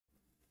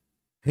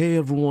Hey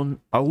everyone,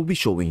 I will be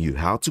showing you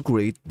how to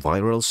create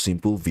viral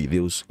simple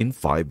videos in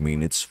 5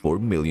 minutes for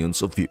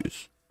millions of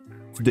views.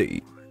 Today,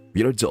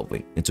 we are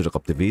delving into the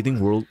captivating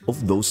world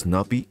of those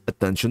snappy,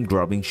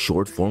 attention-grabbing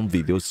short-form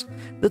videos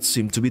that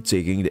seem to be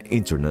taking the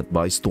internet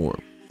by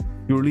storm.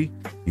 Surely,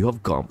 you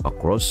have come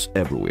across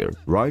everywhere,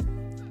 right?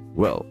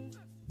 Well,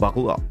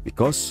 buckle up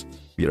because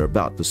we are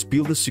about to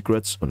spill the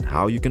secrets on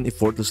how you can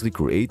effortlessly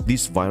create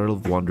these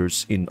viral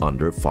wonders in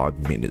under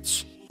 5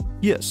 minutes.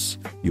 Yes,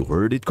 you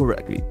heard it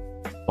correctly.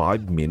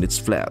 5 minutes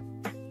flat.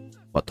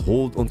 But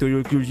hold on to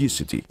your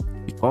curiosity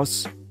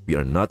because we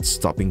are not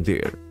stopping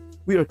there.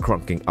 We are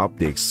cranking up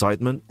the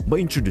excitement by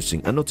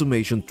introducing an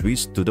automation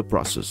twist to the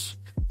process,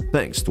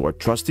 thanks to our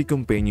trusty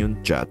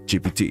companion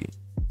ChatGPT.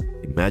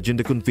 Imagine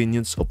the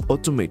convenience of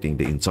automating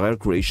the entire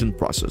creation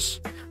process,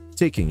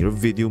 taking your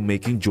video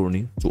making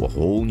journey to a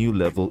whole new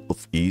level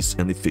of ease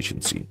and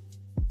efficiency.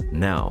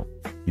 Now,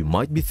 you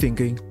might be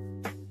thinking,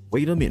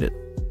 wait a minute,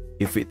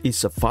 if it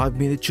is a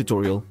 5-minute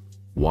tutorial,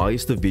 why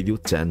is the video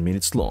 10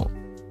 minutes long?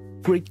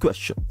 Great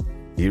question.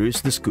 Here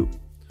is the scoop.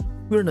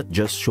 We are not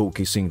just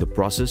showcasing the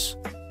process,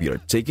 we are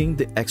taking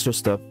the extra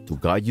step to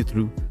guide you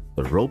through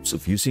the ropes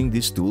of using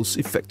these tools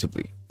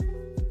effectively.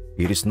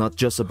 It is not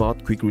just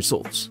about quick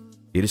results,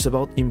 it is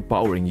about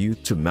empowering you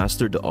to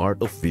master the art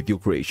of video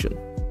creation.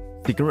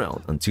 Stick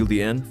around until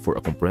the end for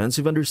a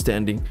comprehensive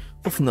understanding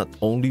of not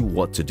only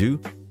what to do,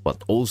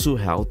 but also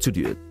how to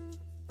do it.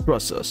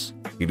 Trust us,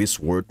 it is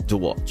worth the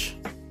watch.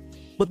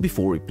 But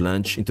before we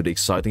plunge into the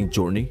exciting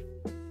journey,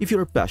 if you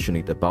are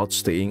passionate about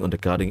staying on the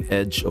cutting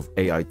edge of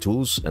AI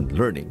tools and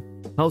learning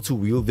how to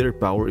wield their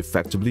power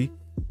effectively,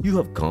 you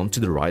have come to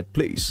the right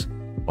place.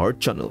 Our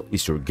channel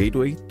is your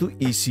gateway to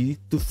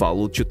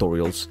easy-to-follow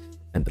tutorials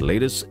and the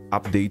latest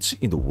updates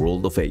in the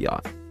world of AI.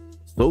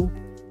 So,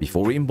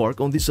 before we embark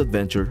on this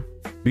adventure,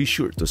 be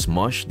sure to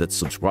smash that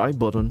subscribe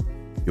button.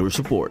 Your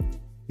support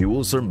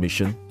fuels our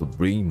mission to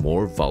bring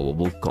more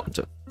valuable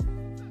content.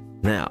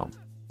 Now,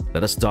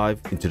 let us dive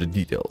into the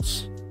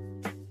details.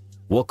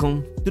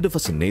 Welcome to the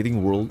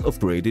fascinating world of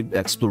creative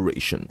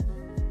exploration.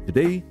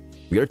 Today,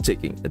 we are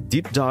taking a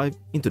deep dive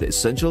into the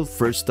essential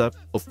first step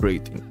of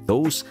creating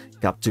those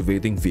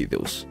captivating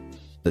videos,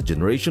 the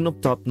generation of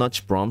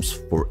top-notch prompts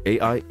for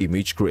AI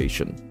image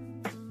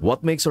creation.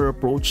 What makes our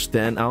approach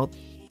stand out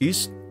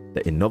is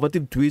the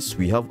innovative twist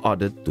we have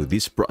added to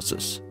this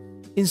process.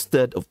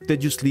 Instead of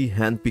tediously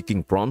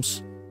handpicking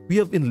prompts, we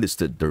have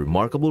enlisted the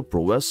remarkable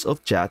prowess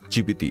of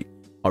ChatGPT,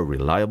 our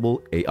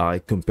reliable AI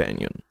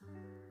companion.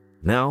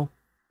 Now,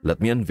 let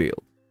me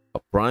unveil a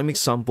prime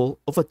example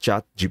of a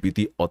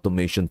ChatGPT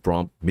automation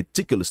prompt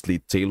meticulously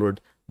tailored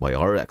by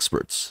our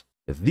experts.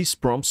 This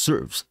prompt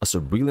serves as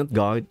a brilliant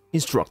guide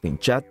instructing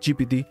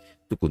ChatGPT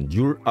to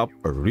conjure up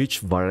a rich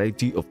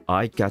variety of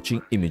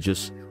eye-catching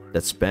images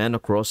that span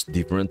across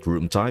different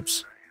room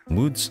types,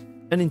 moods,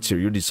 and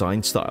interior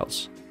design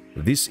styles.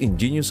 This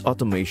ingenious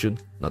automation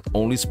not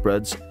only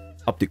spreads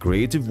up the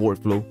creative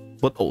workflow,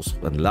 but also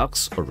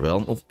unlocks a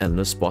realm of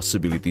endless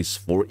possibilities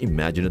for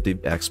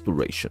imaginative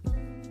exploration.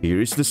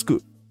 Here is the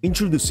scoop.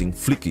 Introducing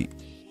Flicky,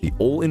 the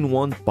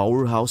all-in-one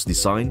powerhouse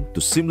designed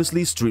to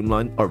seamlessly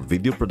streamline our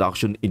video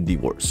production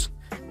endeavors.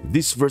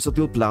 This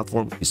versatile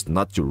platform is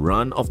not your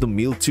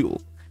run-of-the-mill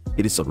tool.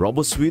 It is a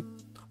robust suite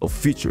of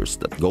features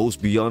that goes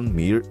beyond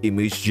mere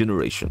image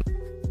generation.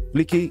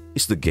 Flicky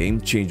is the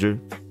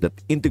game-changer that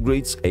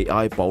integrates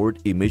AI-powered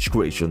image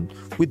creation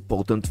with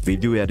potent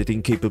video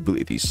editing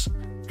capabilities,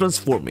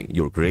 transforming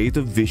your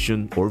creative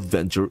vision or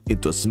venture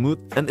into a smooth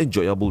and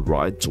enjoyable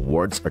ride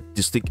towards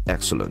artistic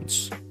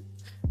excellence.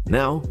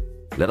 Now,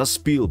 let us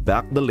peel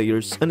back the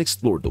layers and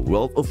explore the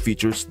wealth of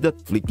features that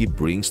Flicky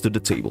brings to the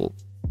table.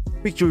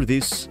 Picture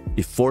this: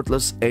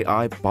 effortless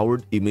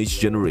AI-powered image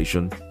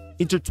generation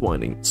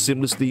intertwining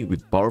seamlessly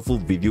with powerful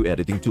video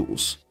editing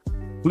tools.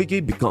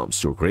 Flicky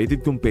becomes your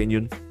creative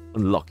companion,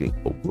 unlocking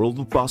a world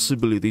of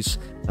possibilities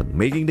and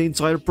making the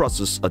entire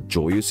process a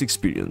joyous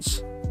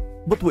experience.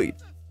 But wait,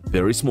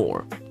 there is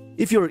more.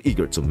 If you are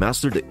eager to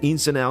master the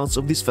ins and outs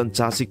of this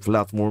fantastic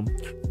platform,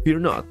 fear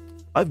not,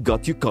 I've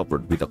got you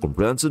covered with a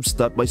comprehensive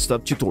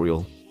step-by-step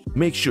tutorial.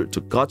 Make sure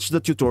to catch the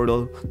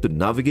tutorial to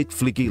navigate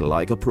Flicky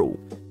like a pro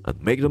and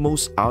make the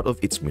most out of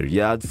its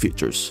myriad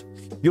features.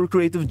 Your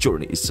creative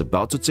journey is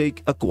about to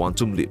take a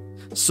quantum leap,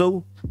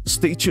 so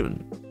stay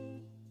tuned.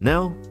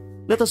 Now,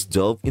 let us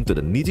delve into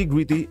the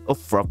nitty-gritty of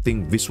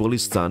crafting visually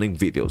stunning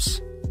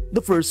videos.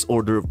 The first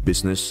order of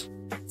business: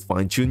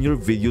 fine-tune your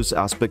video's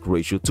aspect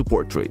ratio to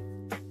portrait.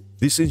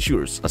 This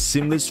ensures a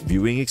seamless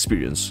viewing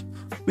experience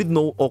with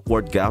no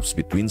awkward gaps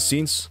between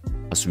scenes.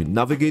 As we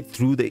navigate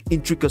through the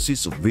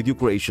intricacies of video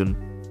creation,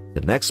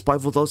 the next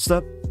pivotal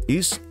step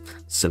is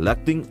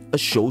selecting a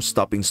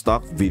show-stopping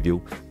stock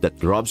video that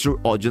grabs your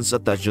audience's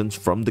attention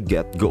from the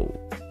get-go.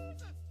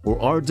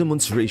 For our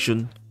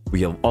demonstration,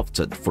 we have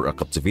opted for a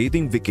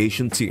captivating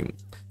vacation theme,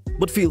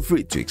 but feel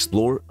free to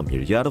explore a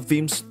myriad of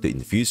themes to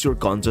infuse your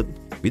content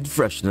with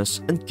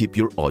freshness and keep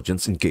your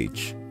audience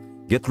engaged.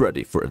 Get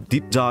ready for a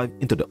deep dive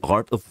into the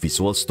art of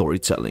visual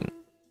storytelling.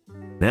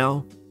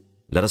 Now,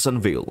 Let us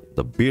unveil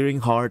the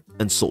beating heart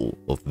and soul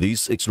of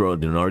these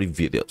extraordinary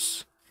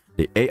videos,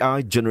 the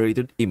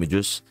AI-generated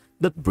images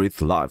that breathe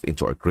life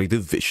into our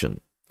creative vision.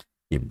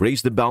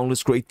 Embrace the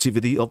boundless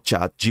creativity of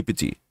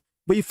ChatGPT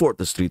by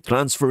effortlessly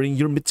transferring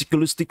your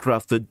meticulously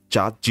crafted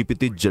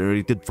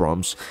ChatGPT-generated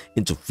prompts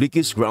into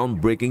Flicky's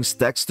groundbreaking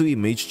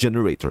text-to-image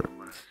generator.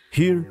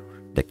 Here,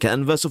 the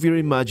canvas of your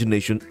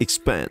imagination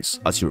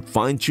expands as you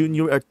fine-tune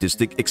your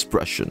artistic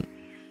expression,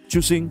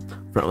 choosing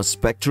from a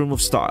spectrum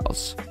of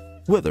styles.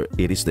 Whether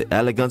it is the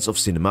elegance of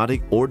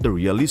cinematic or the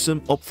realism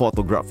of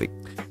photographic,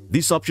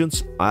 these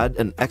options add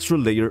an extra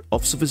layer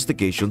of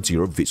sophistication to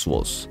your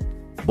visuals.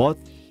 But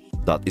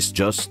that is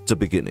just the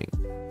beginning.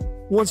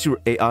 Once your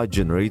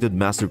AI-generated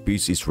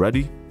masterpiece is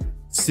ready,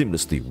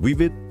 seamlessly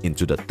weave it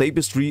into the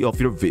tapestry of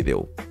your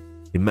video.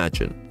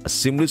 Imagine a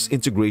seamless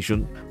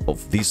integration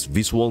of these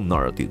visual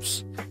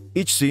narratives,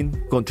 each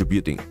scene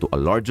contributing to a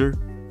larger,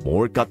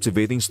 more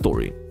captivating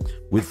story.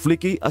 With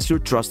Flicky as your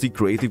trusty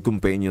creative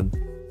companion,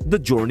 the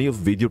journey of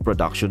video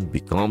production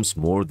becomes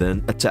more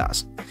than a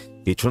task.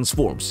 It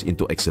transforms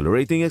into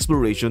exhilarating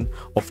exploration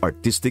of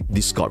artistic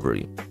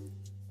discovery.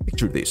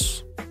 Picture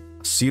this: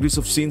 a series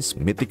of scenes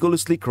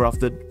meticulously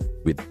crafted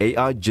with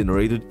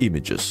AI-generated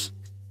images,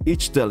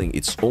 each telling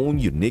its own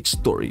unique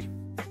story.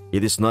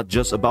 It is not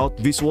just about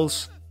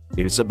visuals,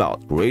 it is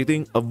about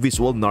creating a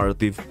visual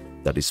narrative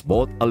that is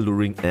both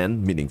alluring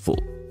and meaningful.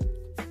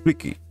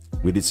 Flicky,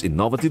 with its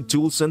innovative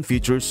tools and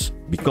features,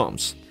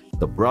 becomes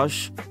the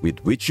brush with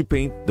which you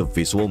paint the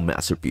visual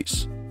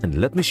masterpiece.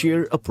 And let me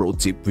share a pro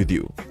tip with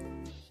you.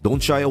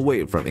 Don't shy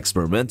away from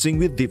experimenting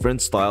with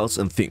different styles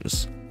and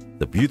themes.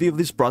 The beauty of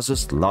this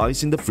process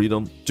lies in the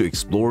freedom to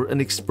explore and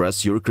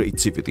express your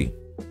creativity.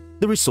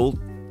 The result,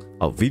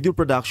 a video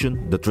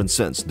production that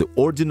transcends the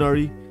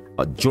ordinary,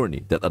 a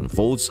journey that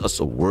unfolds as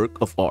a work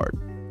of art.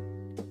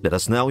 Let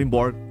us now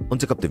embark on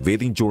the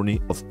captivating journey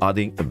of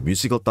adding a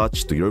musical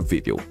touch to your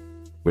video,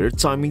 where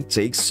timing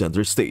takes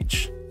center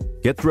stage.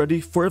 Get ready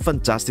for a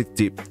fantastic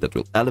tip that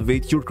will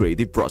elevate your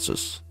creative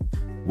process.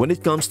 When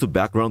it comes to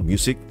background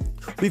music,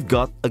 we've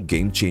got a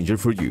game changer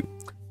for you.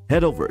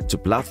 Head over to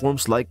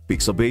platforms like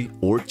Pixabay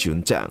or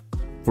TuneTank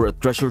for a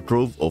treasure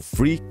trove of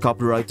free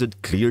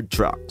copyrighted cleared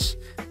tracks.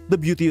 The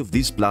beauty of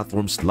these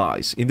platforms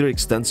lies in their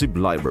extensive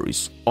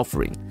libraries,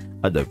 offering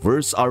a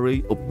diverse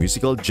array of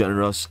musical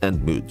genres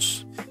and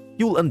moods.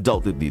 You'll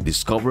undoubtedly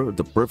discover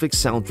the perfect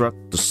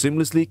soundtrack to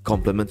seamlessly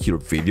complement your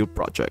video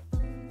project.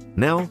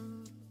 Now,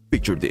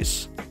 picture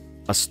this: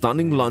 a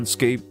stunning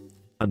landscape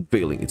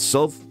unveiling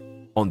itself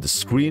on the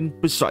screen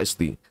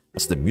precisely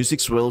as the music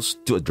swells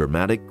to a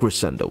dramatic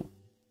crescendo.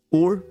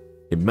 Or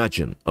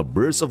imagine a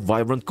burst of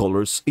vibrant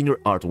colors in your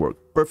artwork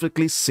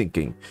perfectly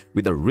syncing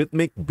with a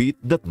rhythmic beat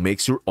that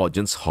makes your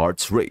audience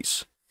hearts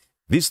race.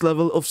 This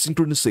level of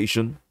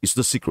synchronization is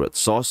the secret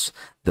sauce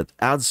that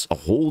adds a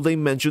whole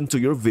dimension to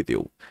your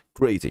video,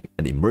 creating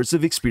an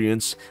immersive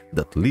experience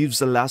that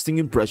leaves a lasting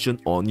impression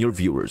on your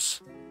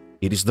viewers.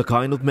 It is the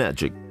kind of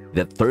magic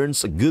that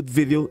turns a good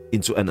video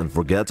into an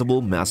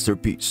unforgettable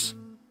masterpiece.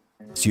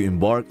 As you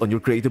embark on your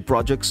creative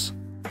projects,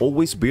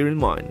 always bear in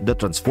mind the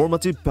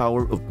transformative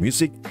power of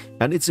music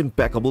and its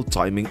impeccable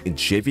timing in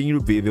shaping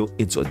your video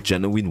into a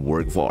genuine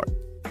work of art.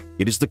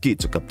 It is the key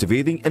to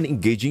captivating and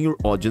engaging your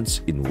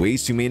audience in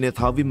ways you may not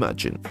have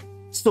imagined.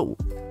 So,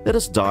 let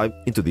us dive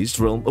into this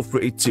realm of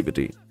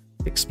creativity,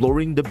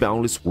 exploring the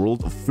boundless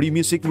world of free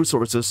music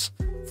resources,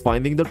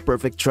 finding the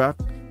perfect track,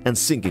 and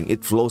syncing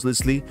it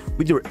flawlessly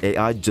with your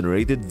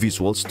AI-generated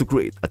visuals to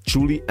create a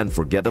truly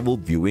unforgettable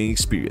viewing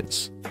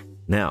experience.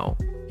 Now,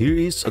 here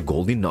is a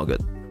golden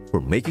nugget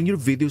for making your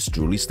videos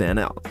truly stand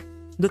out.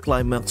 The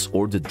climax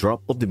or the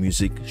drop of the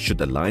music should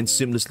align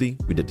seamlessly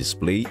with the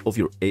display of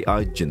your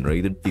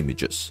AI-generated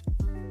images.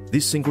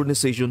 This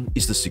synchronization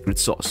is the secret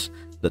sauce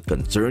that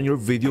can turn your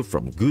video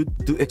from good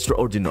to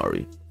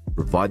extraordinary,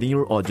 providing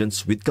your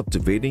audience with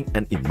captivating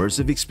and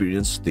immersive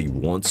experience they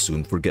won't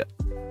soon forget.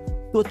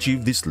 To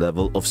achieve this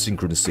level of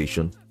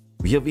synchronization,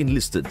 we have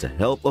enlisted the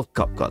help of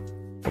CapCut,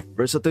 a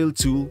versatile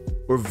tool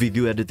or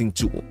video editing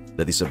tool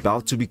that is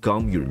about to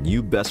become your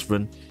new best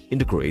friend in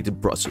the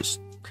creative process.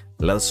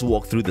 Let us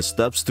walk through the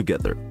steps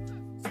together.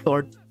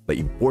 Start by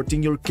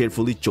importing your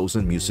carefully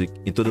chosen music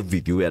into the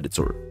video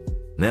editor.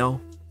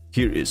 Now,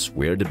 here is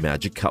where the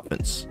magic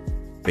happens.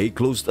 Pay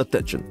close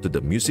attention to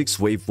the music's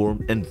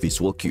waveform and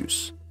visual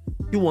cues.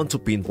 You want to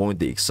pinpoint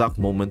the exact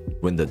moment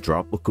when the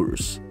drop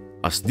occurs,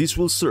 as this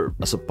will serve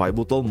as a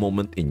pivotal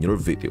moment in your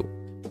video,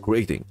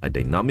 creating a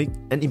dynamic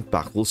and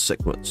impactful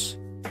sequence.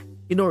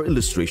 In our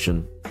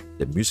illustration,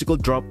 the musical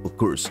drop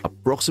occurs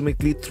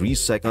approximately 3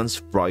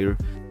 seconds prior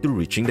to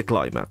reaching the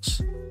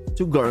climax.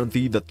 To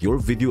guarantee that your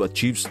video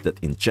achieves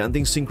that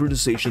enchanting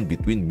synchronization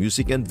between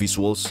music and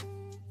visuals,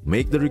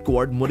 make the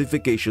required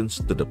modifications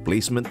to the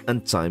placement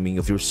and timing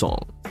of your song.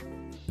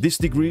 This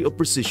degree of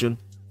precision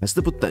has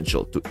the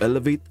potential to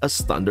elevate a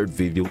standard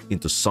video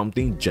into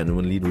something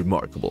genuinely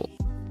remarkable.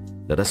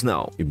 Let us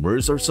now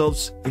immerse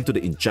ourselves into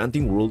the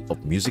enchanting world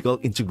of musical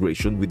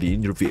integration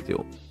within your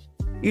video.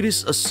 It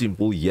is a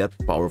simple yet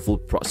powerful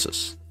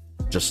process.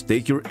 Just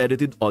take your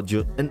edited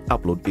audio and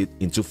upload it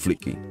into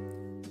Flicky.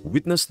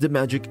 Witness the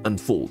magic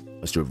unfold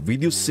as your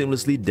video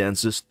seamlessly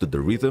dances to the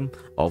rhythm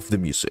of the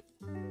music,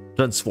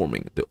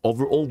 transforming the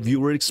overall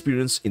viewer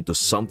experience into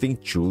something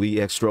truly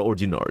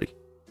extraordinary.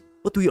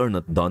 But we are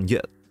not done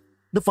yet.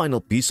 The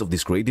final piece of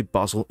this creative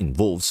puzzle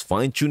involves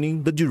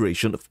fine-tuning the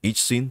duration of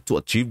each scene to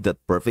achieve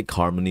that perfect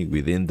harmony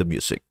within the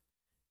music.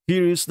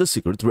 Here is the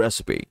secret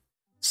recipe.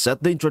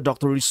 Set the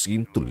introductory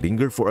scene to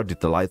linger for a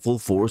delightful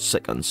 4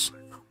 seconds,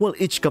 while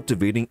each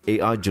captivating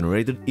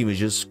AI-generated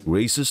images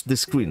graces the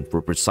screen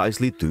for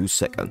precisely 2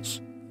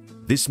 seconds.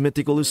 This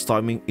meticulous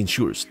timing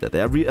ensures that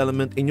every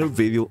element in your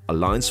video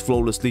aligns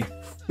flawlessly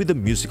with the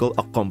musical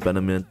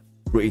accompaniment,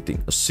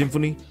 creating a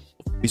symphony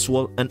of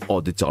visual and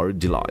auditory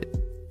delight.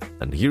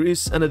 And here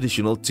is an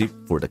additional tip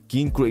for the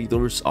keen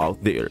creators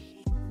out there.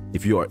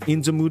 If you are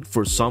in the mood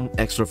for some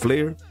extra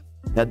flair,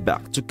 head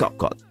back to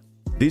CapCut.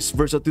 This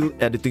versatile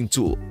editing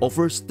tool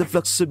offers the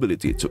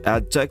flexibility to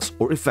add text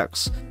or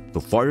effects to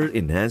further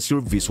enhance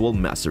your visual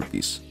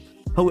masterpiece.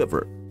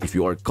 However, if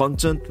you are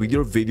content with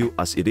your video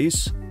as it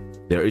is,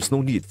 there is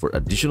no need for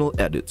additional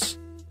edits.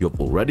 You have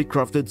already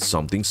crafted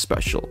something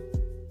special.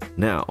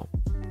 Now,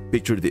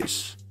 picture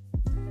this.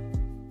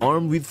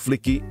 Armed with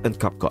Flicky and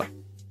CapCut,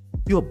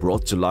 you have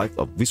brought to life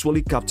a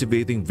visually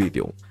captivating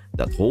video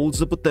that holds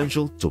the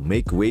potential to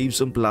make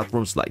waves on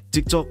platforms like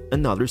TikTok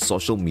and other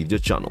social media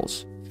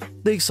channels.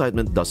 The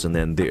excitement doesn't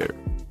end there.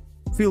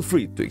 Feel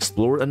free to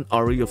explore an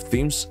array of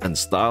themes and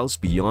styles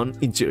beyond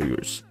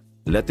interiors,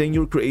 letting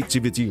your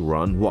creativity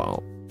run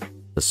wild.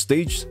 The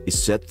stage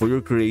is set for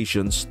your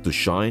creations to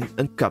shine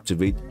and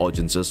captivate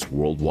audiences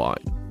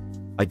worldwide.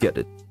 I get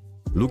it.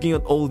 Looking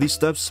at all these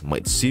steps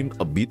might seem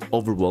a bit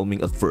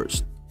overwhelming at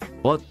first,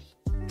 but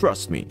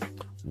trust me,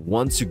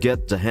 once you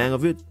get the hang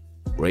of it,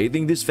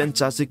 creating these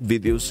fantastic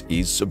videos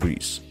is a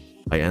breeze.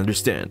 I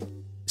understand,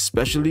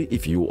 especially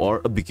if you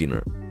are a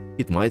beginner.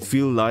 It might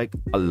feel like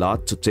a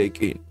lot to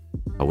take in.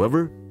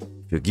 However,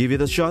 if you give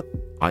it a shot,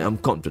 I am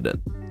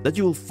confident that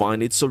you will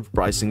find it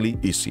surprisingly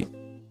easy,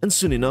 and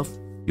soon enough,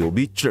 you'll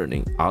be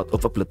churning out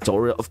of a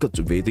plethora of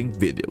captivating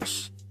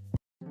videos.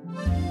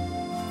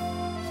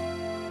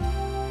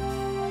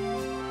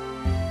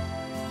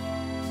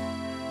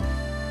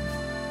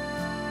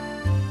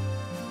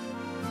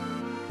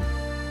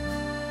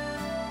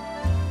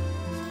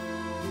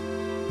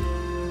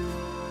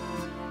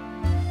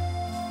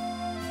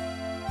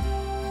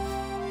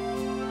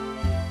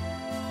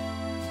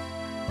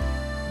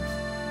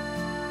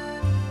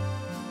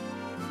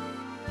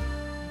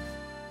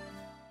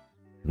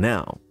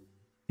 Now,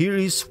 here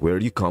is where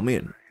you come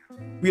in.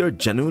 We are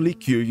genuinely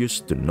curious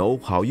to know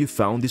how you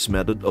found this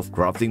method of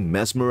crafting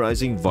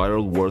mesmerizing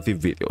viral-worthy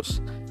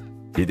videos.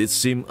 Did it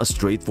seem as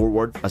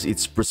straightforward as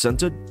it's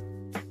presented?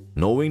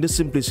 Knowing the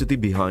simplicity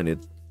behind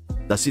it,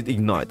 does it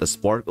ignite a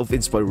spark of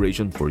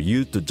inspiration for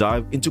you to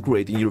dive into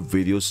creating your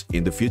videos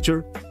in the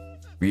future?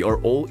 We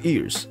are all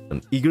ears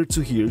and eager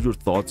to hear your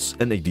thoughts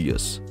and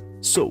ideas.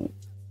 So,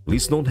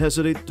 please don't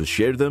hesitate to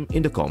share them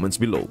in the comments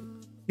below.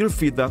 Your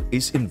feedback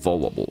is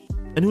invaluable.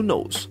 And who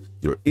knows,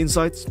 your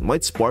insights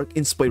might spark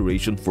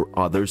inspiration for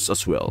others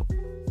as well.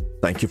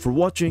 Thank you for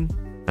watching,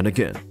 and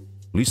again,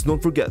 please don't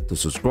forget to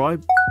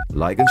subscribe,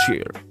 like and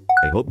share.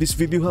 I hope this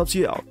video helps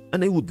you out,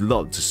 and I would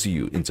love to see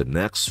you in the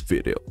next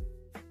video.